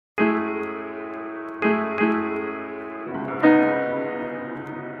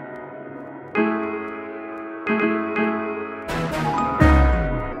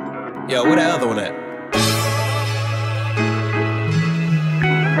Yo, where that other one at?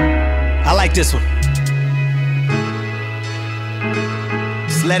 I like this one.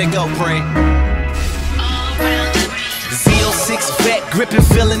 Just let it go, Prhyme. Z06 vet, gripping,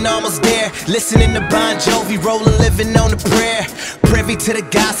 feeling almost there. Listening to Bon Jovi, rolling, living on a prayer. Privy to the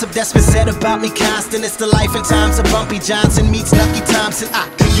gossip that's been said about me constant. It's the life and times of Bumpy Johnson meets Nucky Thompson. I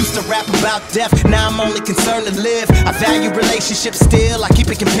used to rap about death, now I'm only concerned to live. I value relationships still, I keep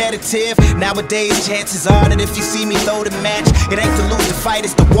it competitive. Nowadays, chances are that if you see me throw the match, it ain't to lose the fight,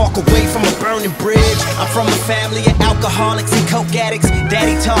 it's to walk away from a burning bridge. I'm from a family of alcoholics and coke addicts.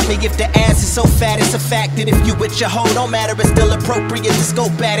 Daddy taught me if the ass is so fat, it's a fact that if you with your hoe, don't matter, it's still appropriate to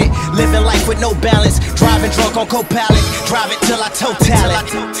scope at it. Living life with no balance, driving drunk on co-pilot, drive it till I total it.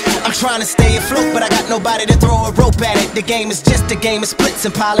 I'm trying to stay afloat, but I got nobody to throw a rope at it. The game is just a game of splits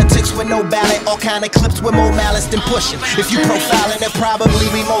and politics with no ballot. All kind of clips with more malice than pushing. If you profiling, then probably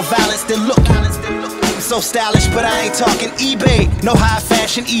be more violence than looking. I'm so stylish, but I ain't talking eBay. No high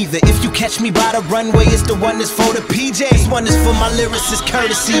fashion either. If you catch me by the runway, it's the one that's for the PJs. This one is for my lyricist,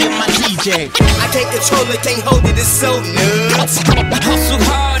 courtesy of my DJ. I can't control it, can't hold it, it's so nuts. Hustle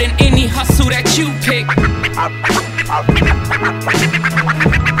hard in any hustle that you pick.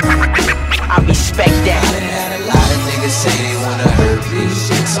 I respect that. I done had a lot of niggas say they wanna hurt me.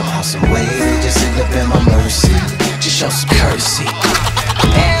 Somehow, some way, they just end up in my mercy. Just show some courtesy.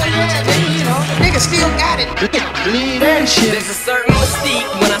 Hell yeah, you know, niggas still got it. Believe that shit. There's a certain mystique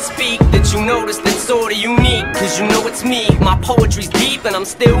when I speak that you notice that's sorta unique. Cause you know it's me, my poetry's deep and I'm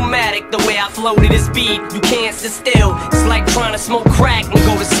still matic. The way I flow to this beat, you can't sit still. It's like trying to smoke crack and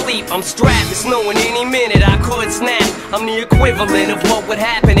go to sleep. I'm strapped, it's knowing any minute I could snap. I'm the equivalent of what would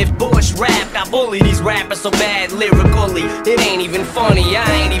happen if Bush rapped. I bully these rappers so bad lyrically, it ain't even funny. I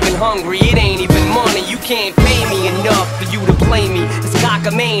ain't even hungry, it ain't even money. You can't pay me enough for you to play me. It's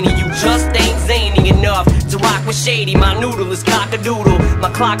cockamania, you just ain't zany enough to rock with Shady. My noodle is cock-a-doodle, my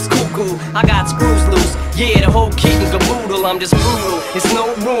clock's cuckoo, I got screws loose. Yeah, the whole kit and caboodle, I'm just brutal. It's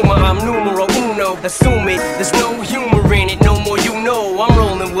no rumor, I'm numero uno. Assume it, there's no humor in it, no more you know. I'm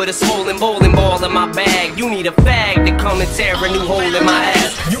rolling with a swollen bowling ball in my bag. You need a fag to come and tear a new hole in my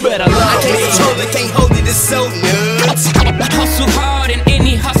ass. You better love I can't me. control it, can't hold it, it's so nuts. Hustle hard in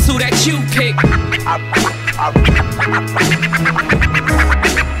any hustle that you pick.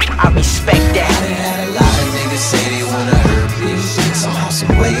 I respect that. I done had a lot of niggas say they wanna hurt me. Somehow,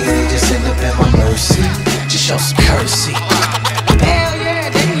 some way, they just end up in my mercy. Just show some courtesy. Hell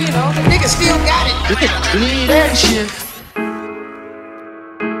yeah, you know, the niggas still got it. Believe that shit.